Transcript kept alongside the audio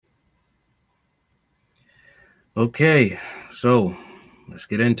Okay, so let's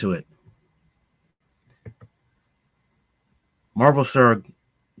get into it. Marvel star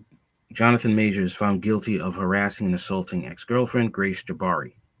Johnathan Majors found guilty of harassing and assaulting ex-girlfriend Grace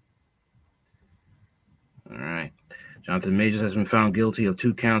Jabari. All right. Johnathan Majors has been found guilty of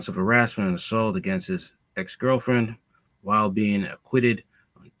 2 counts of harassment and assault against his ex-girlfriend while being acquitted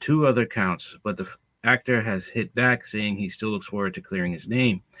on 2 other counts, but the actor has hit back, saying he still looks forward to clearing his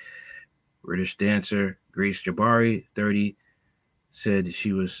name. British dancer Grace Jabari, 30, said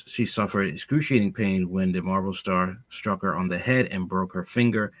she suffered excruciating pain when the Marvel star struck her on the head and broke her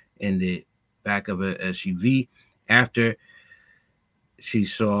finger in the back of a SUV after she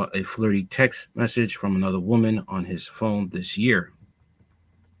saw a flirty text message from another woman on his phone this year.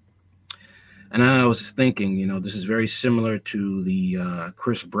 And I was thinking, this is very similar to the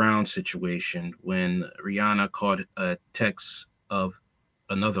Chris Brown situation when Rihanna caught a text of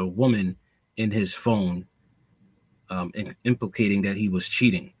another woman in his phone, implicating that he was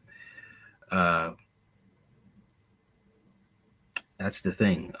cheating. Uh, that's the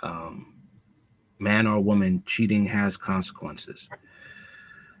thing. Man or woman, cheating has consequences.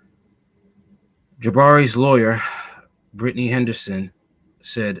 Jabari's lawyer, Brittany Henderson,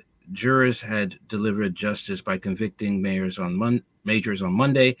 said jurors had delivered justice by convicting Majors on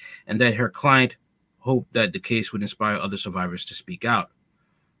Monday, and that her client hoped that the case would inspire other survivors to speak out.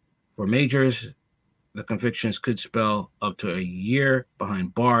 For Majors, the convictions could spell up to a year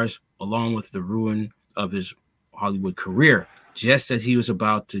behind bars, along with the ruin of his Hollywood career, just as he was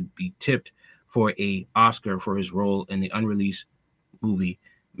about to be tipped for an Oscar for his role in the unreleased movie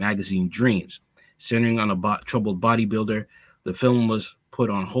Magazine Dreams. Centering on a troubled bodybuilder, the film was put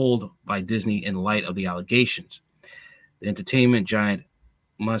on hold by Disney in light of the allegations. The entertainment giant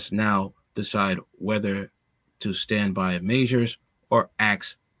must now decide whether to stand by Majors or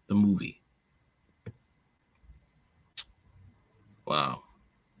axe the movie. Wow.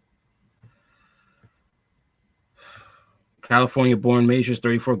 California born Majors,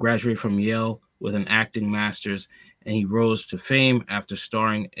 34, graduated from Yale with an acting master's, and he rose to fame after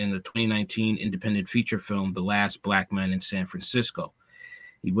starring in the 2019 independent feature film The Last Black Man in San Francisco.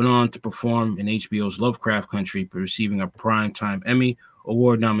 He went on to perform in HBO's Lovecraft Country, receiving a Primetime Emmy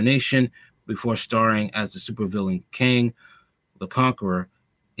Award nomination before starring as the supervillain Kang the Conqueror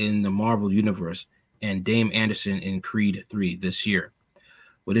in the Marvel Universe and Dame Anderson in Creed 3 this year.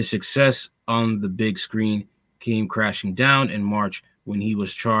 With his success on the big screen came crashing down in March when he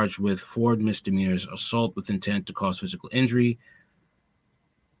was charged with 4 misdemeanors: assault with intent to cause physical injury,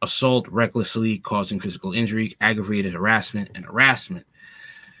 assault recklessly causing physical injury, aggravated harassment, and harassment.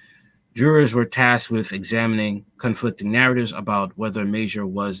 Jurors were tasked with examining conflicting narratives about whether Major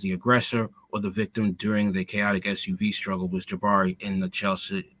was the aggressor or the victim during the chaotic SUV struggle with Jabari in the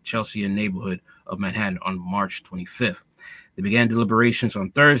Chelsea neighborhood of Manhattan on March 25th. They began deliberations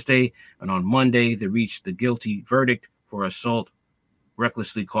on Thursday, and on Monday they reached the guilty verdict for assault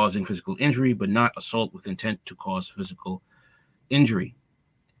recklessly causing physical injury, but not assault with intent to cause physical injury.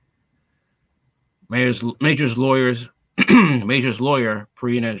 Major's lawyers Major's lawyer,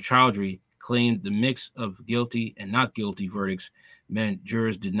 Priyana Chowdhury, claimed the mix of guilty and not guilty verdicts meant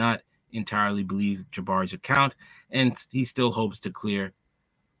jurors did not entirely believe Jabari's account, and he still hopes to clear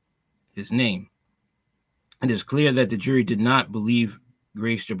his name. It is clear that the jury did not believe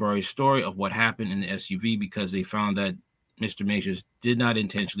Grace Jabari's story of what happened in the SUV because they found that Mr. Majors did not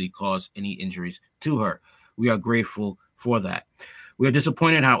intentionally cause any injuries to her. We are grateful for that. We are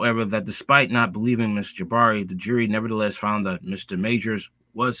disappointed, however, that despite not believing Ms. Jabari, the jury nevertheless found that Mr. Majors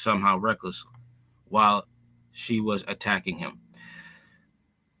was somehow reckless while she was attacking him.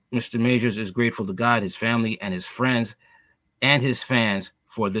 Mr. Majors is grateful to God, his family, and his friends and his fans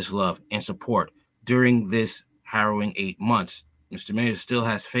for this love and support during this harrowing 8 months. Mr. Majors still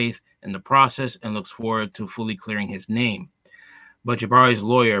has faith in the process and looks forward to fully clearing his name. But Jabari's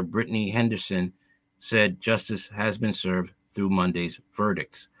lawyer, Brittany Henderson, said justice has been served through Monday's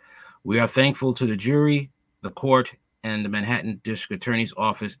verdicts. We are thankful to the jury, the court, and the Manhattan District Attorney's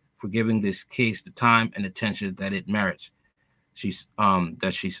Office for giving this case the time and attention that it merits. She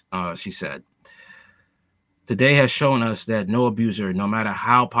said. Today has shown us that no abuser, no matter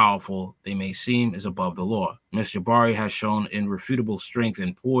how powerful they may seem, is above the law. Ms. Jabari has shown irrefutable strength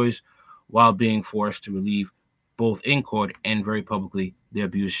and poise while being forced to relieve, both in court and very publicly, the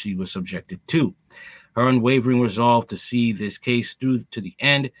abuse she was subjected to. Her unwavering resolve to see this case through to the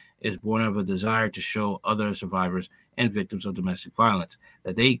end is born of a desire to show other survivors and victims of domestic violence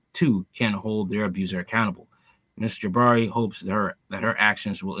that they, too, can hold their abuser accountable. Ms. Jabari hopes that her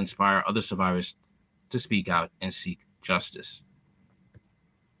actions will inspire other survivors to speak out and seek justice.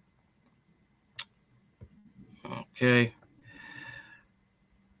 Okay.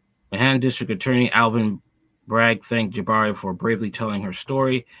 Manhattan District Attorney Alvin Bragg thanked Jabari for bravely telling her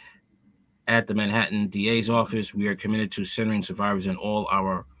story. At the Manhattan DA's office, we are committed to centering survivors in all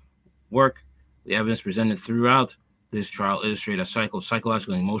our work. The evidence presented throughout this trial illustrates a cycle of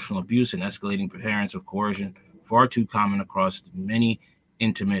psychological and emotional abuse and escalating patterns of coercion far too common across many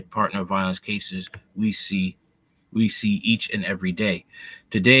intimate partner violence cases we see each and every day.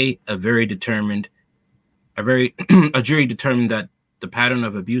 Today, a jury determined that the pattern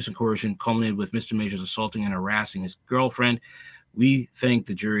of abuse and coercion culminated with Mr. Majors assaulting and harassing his girlfriend. We thank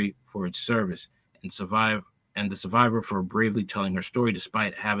the jury for its service and the survivor for bravely telling her story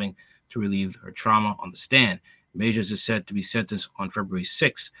despite having to relieve her trauma on the stand. Majors is set to be sentenced on February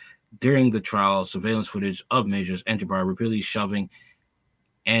 6th. During the trial, surveillance footage of Majors and Jabari repeatedly shoving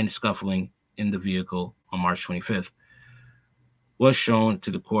and scuffling in the vehicle on March 25th was shown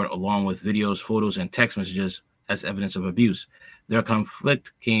to the court along with videos, photos, and text messages as evidence of abuse. Their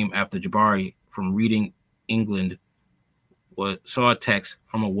conflict came after Jabari, from Reading, England, saw a text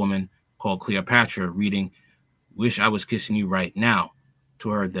from a woman called Cleopatra reading, "Wish I was kissing you right now," to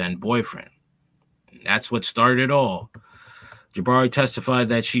her then boyfriend. And that's what started it all. Jabari testified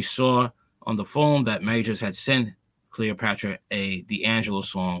that she saw on the phone that Majors had sent Cleopatra a D'Angelo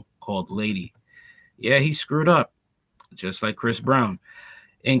song called Lady. Yeah, he screwed up, just like Chris Brown.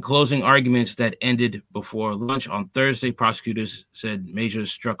 In closing arguments that ended before lunch on Thursday, prosecutors said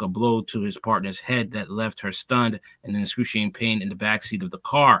Majors struck a blow to his partner's head that left her stunned and in excruciating pain in the backseat of the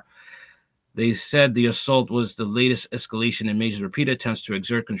car. They said the assault was the latest escalation in Majors' repeated attempts to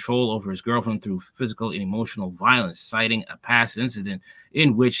exert control over his girlfriend through physical and emotional violence, citing a past incident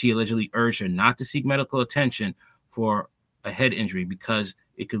in which he allegedly urged her not to seek medical attention for a head injury because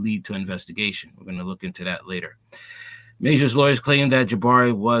it could lead to investigation. We're going to look into that later. Majors' lawyers claimed that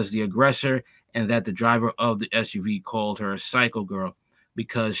Jabari was the aggressor and that the driver of the SUV called her a psycho girl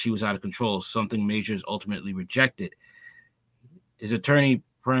because she was out of control, something Majors ultimately rejected. His attorney,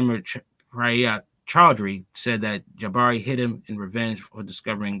 Priya Chaudhry, said that Jabari hit him in revenge for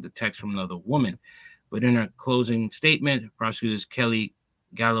discovering the text from another woman. But in her closing statement, prosecutors Kelly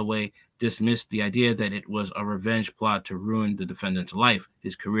Galloway dismissed the idea that it was a revenge plot to ruin the defendant's life,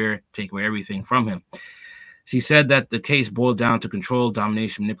 his career, take away everything from him. She said that the case boiled down to control,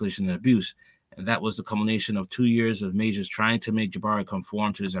 domination, manipulation, and abuse, and that was the culmination of 2 years of Majors trying to make Jabari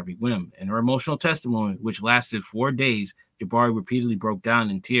conform to his every whim. In her emotional testimony, which lasted 4 days, Jabari repeatedly broke down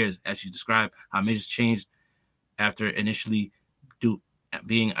in tears as she described how Majors changed after initially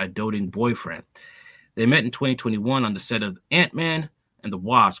being a doting boyfriend. They met in 2021 on the set of Ant-Man and the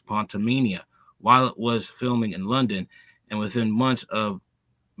Wasp: Quantumania while it was filming in London, and within months,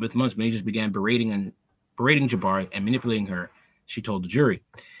 Majors began berating Jabari and manipulating her, she told the jury.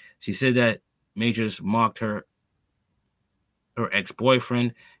 She said that Majors mocked her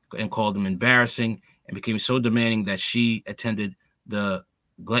ex-boyfriend and called him embarrassing and became so demanding that she attended the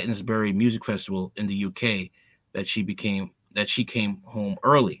Glastonbury Music Festival in the UK that she came home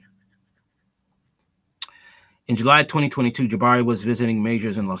early. In July 2022, Jabari was visiting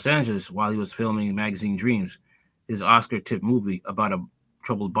Majors in Los Angeles while he was filming Magazine Dreams, his Oscar-tipped movie about a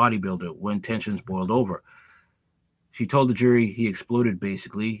troubled bodybuilder when tensions boiled over. She told the jury he exploded,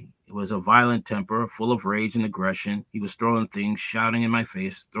 basically. It was a violent temper, full of rage and aggression. He was throwing things, shouting in my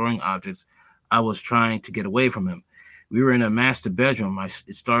face, throwing objects. I was trying to get away from him. We were in a master bedroom.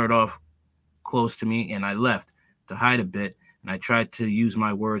 It started off close to me, and I left to hide a bit, and I tried to use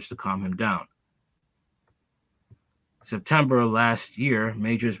my words to calm him down. September last year,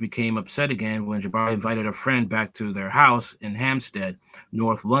 Majors became upset again when Jabari invited a friend back to their house in Hampstead,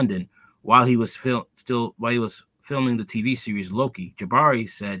 North London, while he was filming the TV series Loki. Jabari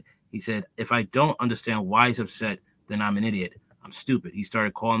said, "If I don't understand why he's upset, then I'm an idiot. I'm stupid. He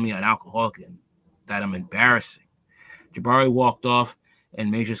started calling me an alcoholic and that I'm embarrassing." Jabari walked off and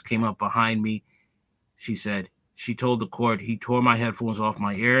Majors came up behind me. She said, she told the court he tore my headphones off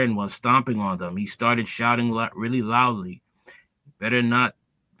my ear and was stomping on them. He started shouting really loudly, better not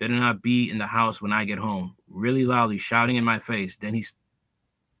be in the house when I get home, really loudly shouting in my face. Then he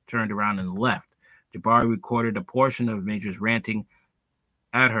turned around and left. Jabari recorded a portion of Majors ranting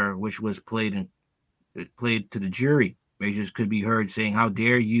at her, which was played to the jury. Majors could be heard saying, "How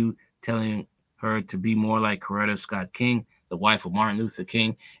dare you," telling her to be more like Coretta Scott King, the wife of Martin Luther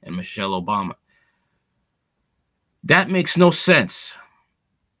King and Michelle Obama. That makes no sense.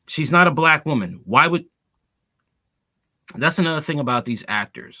 She's not a black woman. Why would... That's another thing about these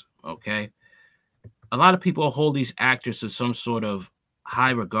actors, okay? A lot of people hold these actors to some sort of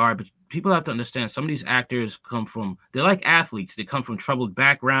high regard, but people have to understand some of these actors they're like athletes. They come from troubled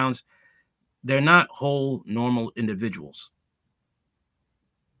backgrounds. They're not whole, normal individuals.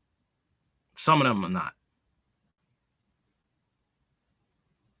 Some of them are not.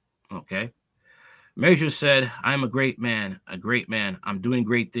 Okay. Majors said, I'm a great man, a great man. I'm doing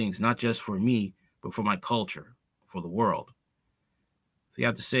great things, not just for me, but for my culture, for the world. If you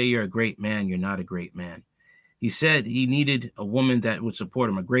have to say you're a great man, you're not a great man. He said he needed a woman that would support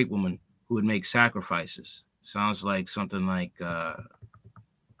him, a great woman who would make sacrifices. Sounds like something like a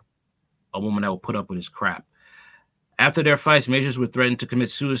woman that will put up with his crap. After their fights, Majors would threaten to commit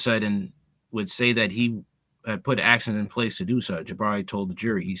suicide and would say that he had put actions in place to do so. Jabari told the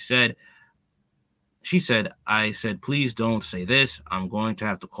jury, she said, I said, please don't say this. I'm going to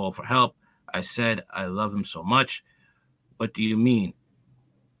have to call for help. I said, I love him so much. What do you mean?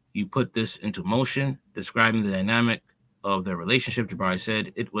 You put this into motion, describing the dynamic of their relationship. Jabari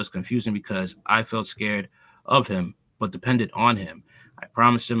said, it was confusing because I felt scared of him, but depended on him. I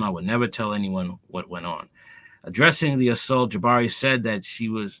promised him I would never tell anyone what went on. Addressing the assault, Jabari said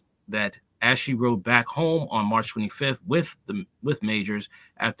that as she rode back home on March 25th with Majors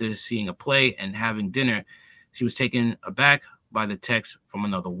after seeing a play and having dinner, she was taken aback by the text from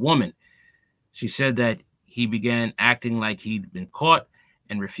another woman. She said that he began acting like he'd been caught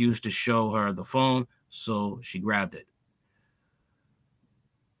and refused to show her the phone, so she grabbed it.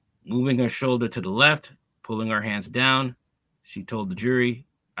 Moving her shoulder to the left, pulling her hands down, she told the jury,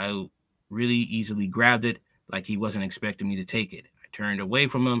 I really easily grabbed it like he wasn't expecting me to take it. I turned away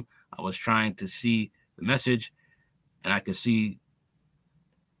from him. I was trying to see the message, and I could see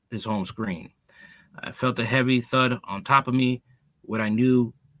his home screen. I felt a heavy thud on top of me, what I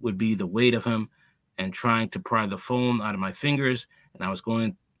knew would be the weight of him, and trying to pry the phone out of my fingers, and I was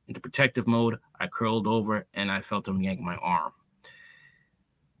going into protective mode. I curled over, and I felt him yank my arm.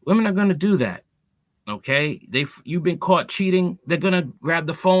 Women are going to do that, okay? You've been caught cheating. They're going to grab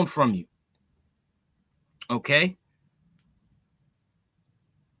the phone from you, okay?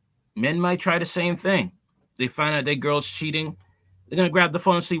 Men might try the same thing. They find out their girl's cheating. They're going to grab the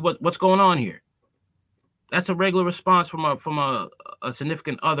phone and see what's going on here. That's a regular response from a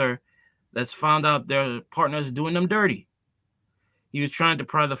significant other that's found out their partner's doing them dirty. He was trying to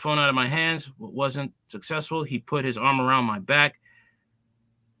pry the phone out of my hands, but wasn't successful. He put his arm around my back,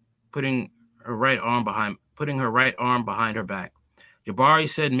 putting her right arm behind her back. Jabari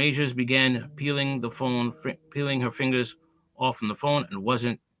said Majors began peeling her fingers off from the phone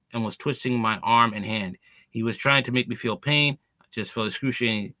and was twisting my arm and hand. He was trying to make me feel pain. I just felt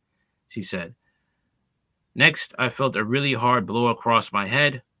excruciating, she said. Next, I felt a really hard blow across my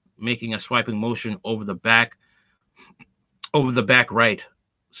head, making a swiping motion over the back right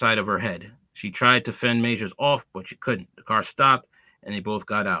side of her head. She tried to fend Majors off, but she couldn't. The car stopped, and they both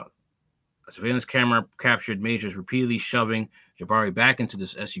got out. A surveillance camera captured Majors repeatedly shoving Jabari back into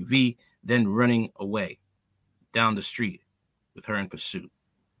this SUV, then running away down the street with her in pursuit.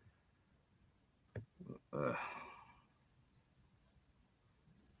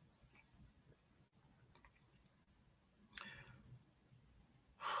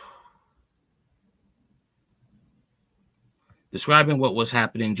 Describing what was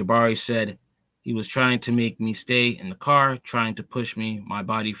happening, Jabari said he was trying to make me stay in the car, trying to push me. My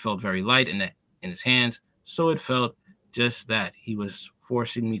body felt very light in his hands, so it felt just that. He was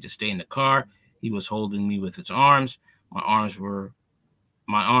forcing me to stay in the car. He was holding me with his arms. My arms were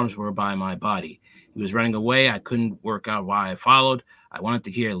by my body. He was running away. I couldn't work out why I followed. I wanted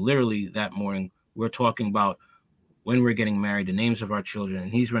to hear literally that morning. We're talking about when we're getting married, the names of our children,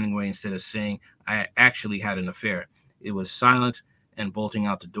 and he's running away instead of saying I actually had an affair. It was silence and bolting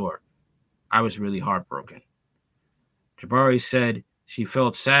out the door. I was really heartbroken. Jabari said she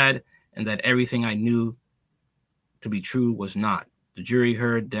felt sad and that everything I knew to be true was not. The jury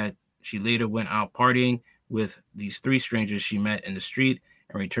heard that she later went out partying with these three strangers she met in the street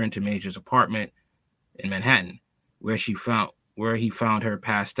and returned to Major's apartment in Manhattan, where he found her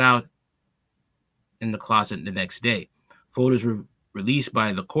passed out in the closet the next day. Photos released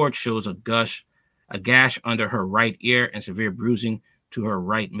by the court shows a gash under her right ear and severe bruising to her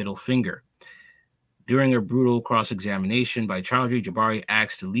right middle finger. During her brutal cross-examination by Chowdhury, Jabari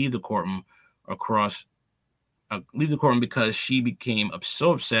asked to leave the courtroom because she became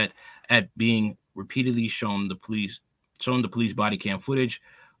so upset at being repeatedly shown the police body cam footage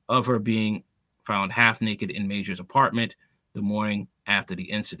of her being found half naked in Major's apartment the morning after the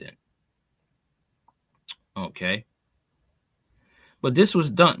incident. Okay. But this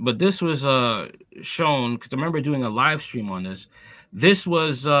was shown, because I remember doing a live stream on this. This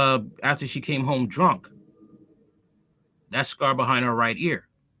was after she came home drunk. That scar behind her right ear.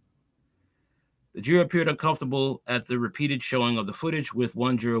 The jury appeared uncomfortable at the repeated showing of the footage, with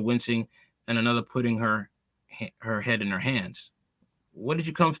one juror wincing and another putting her head in her hands. What did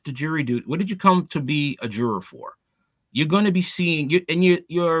you come to jury do? What did you come to be a juror for? You're going to be seeing you, and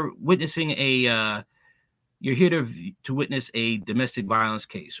you're witnessing a you're here to witness a domestic violence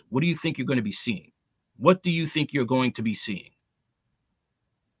case. What do you think you're going to be seeing? What do you think you're going to be seeing?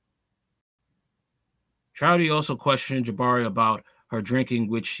 Trouty also questioned Jabari about her drinking,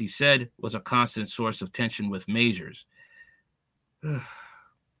 which she said was a constant source of tension with Majors. The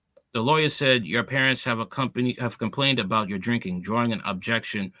lawyer said your parents have complained about your drinking, drawing an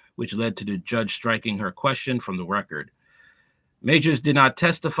objection, which led to the judge striking her question from the record. Majors did not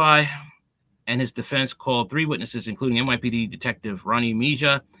testify, and his defense called 3 witnesses, including NYPD Detective Ronnie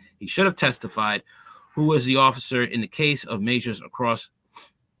Mija. He should have testified, who was the officer in the case of Majors'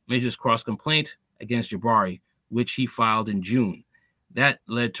 cross complaint against Jabari, which he filed in June. That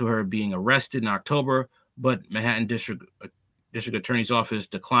led to her being arrested in October, but Manhattan District Attorney's Office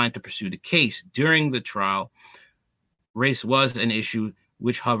declined to pursue the case. During the trial, race was an issue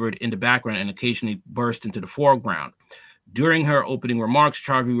which hovered in the background and occasionally burst into the foreground. During her opening remarks,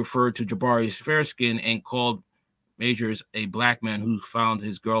 Charvy referred to Jabari's fair skin and called Majors a black man who found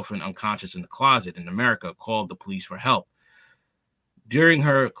his girlfriend unconscious in the closet in America, called the police for help. During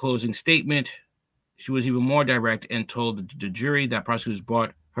her closing statement, she was even more direct and told the jury that prosecutors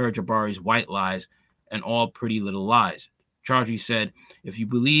brought her Jabari's white lies and all pretty little lies. Charvy said, if you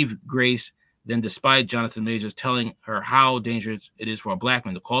believe Grace, then despite Johnathan Majors telling her how dangerous it is for a black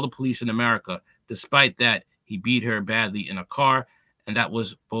man to call the police in America, despite that, he beat her badly in a car, and that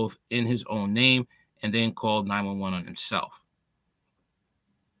was both in his own name, and then called 911 on himself.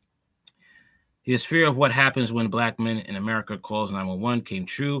 His fear of what happens when black men in America calls 911 came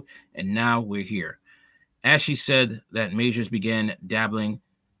true, and now we're here. As she said that Majors began dabbing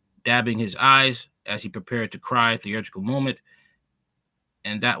his eyes as he prepared to cry, theatrical moment,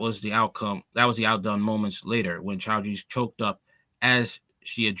 and that was the outcome. That was the outdone moments later when Chowdhury choked up as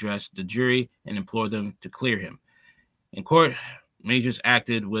she addressed the jury and implored them to clear him. In court, Majors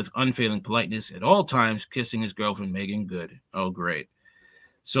acted with unfailing politeness at all times, kissing his girlfriend, Megan Good. Oh, great.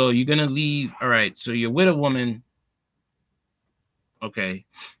 So you're going to leave. All right. So you're with a woman. Okay.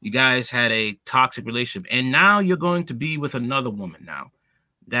 You guys had a toxic relationship, and now you're going to be with another woman now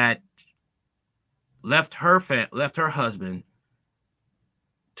that left her husband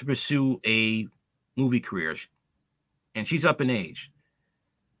to pursue a movie career, and she's up in age.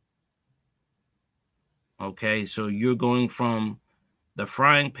 Okay, so you're going from the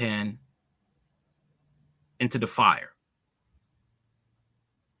frying pan into the fire.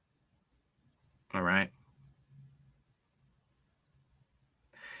 All right.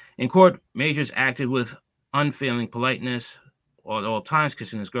 In court, Majors acted with unfailing politeness at all times,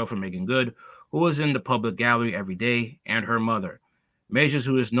 kissing his girlfriend, Megan Good, who was in the public gallery every day, and her mother. Majors,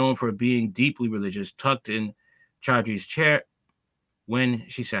 who is known for being deeply religious, tucked in Chaudhry's chair when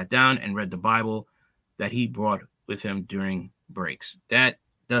she sat down and read the Bible that he brought with him during breaks. That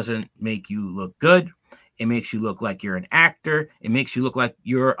doesn't make you look good. It makes you look like you're an actor. It makes you look like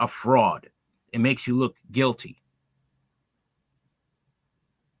you're a fraud. It makes you look guilty.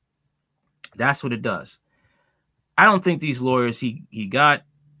 That's what it does. I don't think these lawyers he got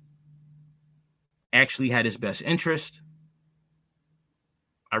actually had his best interest.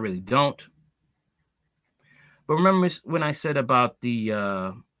 I really don't. But remember when I said about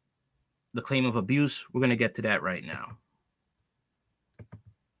the claim of abuse? We're going to get to that right now.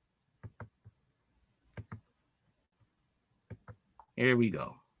 Here we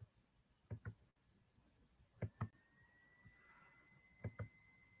go.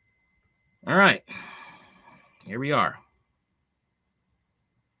 All right. Here we are.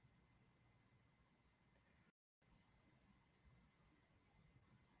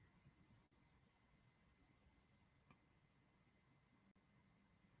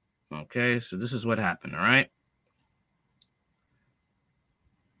 Okay, so this is what happened, all right?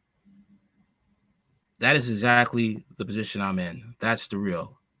 That is exactly the position I'm in. That's the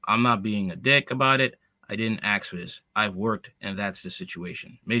real. I'm not being a dick about it. I didn't ask for this. I've worked, and that's the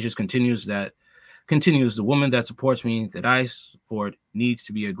situation. Majors continues, the woman that supports me, that I support, needs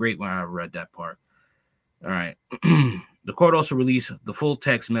to be a great one. I read that part. All right. The court also released the full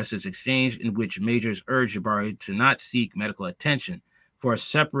text message exchange in which Majors urged Jabari to not seek medical attention for a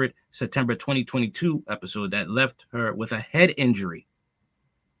separate September 2022 episode that left her with a head injury.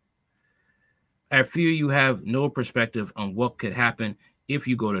 I fear you have no perspective on what could happen if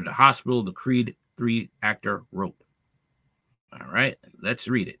you go to the hospital, the Creed 3 actor wrote. All right, let's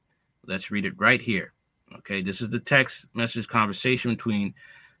read it. Let's read it right here. Okay, this is the text message conversation between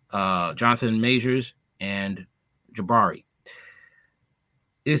Johnathan Majors and Jabari.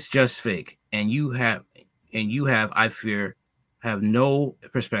 It's just fake. And you have, I fear, have no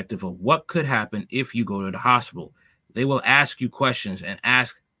perspective of what could happen if you go to the hospital. They will ask you questions and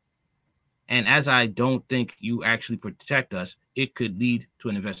as I don't think you actually protect us, it could lead to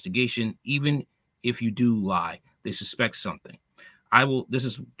an investigation, even if you do lie. They suspect something. I will. This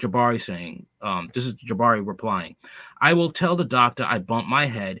is Jabari saying. This is Jabari replying. I will tell the doctor I bumped my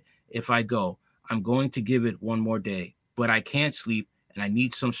head if I go. I'm going to give it one more day, but I can't sleep and I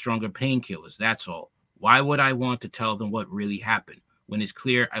need some stronger painkillers. That's all. Why would I want to tell them what really happened when it's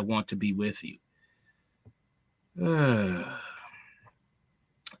clear I want to be with you?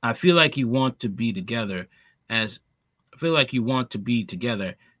 I feel like you want to be together as I feel like you want to be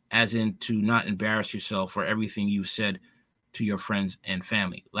together as in to not embarrass yourself for everything you've said to your friends and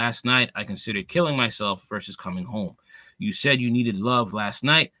family. Last night I considered killing myself versus coming home. You said you needed love last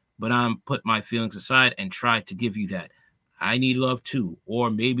night, but I'm put my feelings aside and tried to give you that. I need love too, or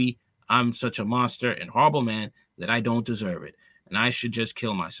maybe I'm such a monster and horrible man that I don't deserve it, and I should just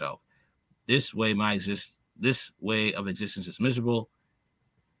kill myself. This way of existence is miserable.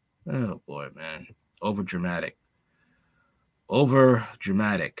 Oh boy, man. Over dramatic. Over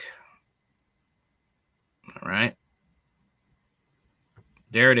dramatic. All right.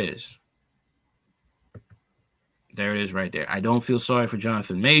 There it is. There it is right there. I don't feel sorry for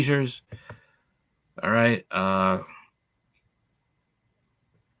Johnathan Majors. All right. I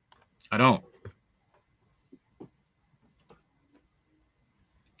don't.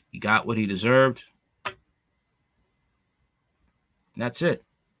 He got what he deserved. And that's it.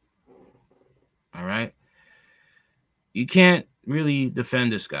 All right. You can't really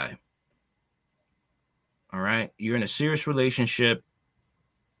defend this guy. All right. You're in a serious relationship.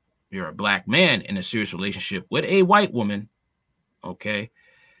 You're a black man in a serious relationship with a white woman. Okay.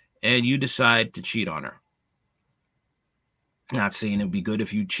 And you decide to cheat on her. Not saying it'd be good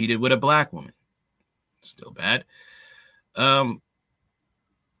if you cheated with a black woman. Still bad. Yeah,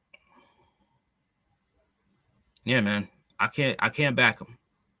 man. I can't back him.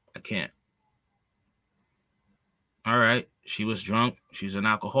 I can't. All right. She was drunk. She's an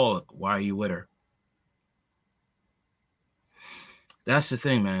alcoholic. Why are you with her? That's the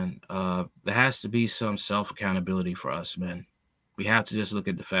thing, man. There has to be some self accountability for us, man. We have to just look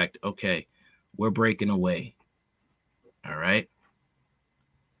at the fact, okay, we're breaking away. All right.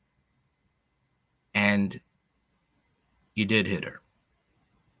 And you did hit her.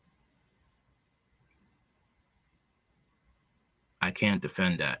 I can't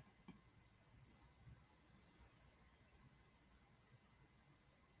defend that.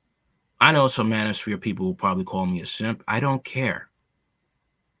 I know some manosphere people will probably call me a simp. I don't care.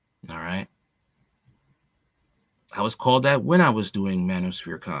 All right. I was called that when I was doing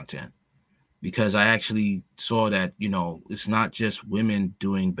manosphere content because I actually saw that, it's not just women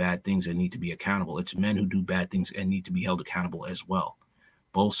doing bad things that need to be accountable. It's men who do bad things and need to be held accountable as well.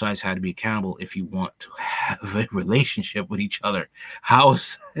 Both sides had to be accountable if you want to have a relationship with each other.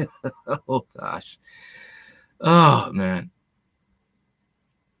 How's oh gosh. Oh man.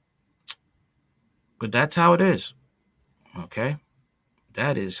 But that's how it is. Okay?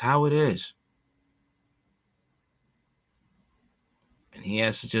 That is how it is. And he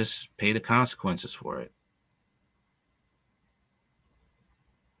has to just pay the consequences for it.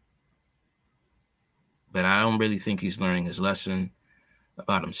 But I don't really think he's learning his lesson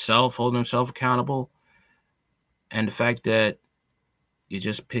about himself, holding himself accountable, and the fact that you're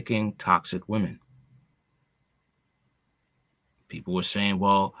just picking toxic women. People were saying,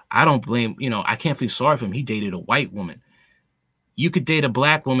 well, I don't blame, I can't feel sorry for him. He dated a white woman. You could date a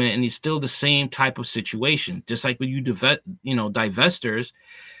black woman and it's still the same type of situation. Just like when you divestors,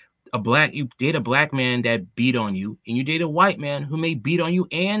 you date a black man that beat on you, and you date a white man who may beat on you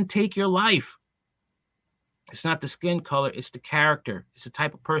and take your life. It's not the skin color, it's the character. It's the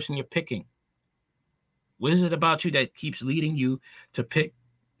type of person you're picking. What is it about you that keeps leading you to pick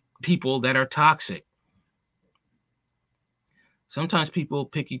people that are toxic? Sometimes people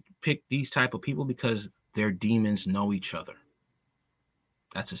pick these type of people because their demons know each other.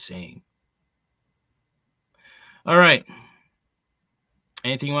 That's a saying. All right.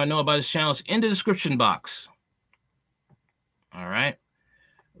 Anything you want to know about this channel is in the description box. All right.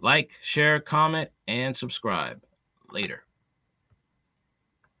 Like, share, comment, and subscribe. Later.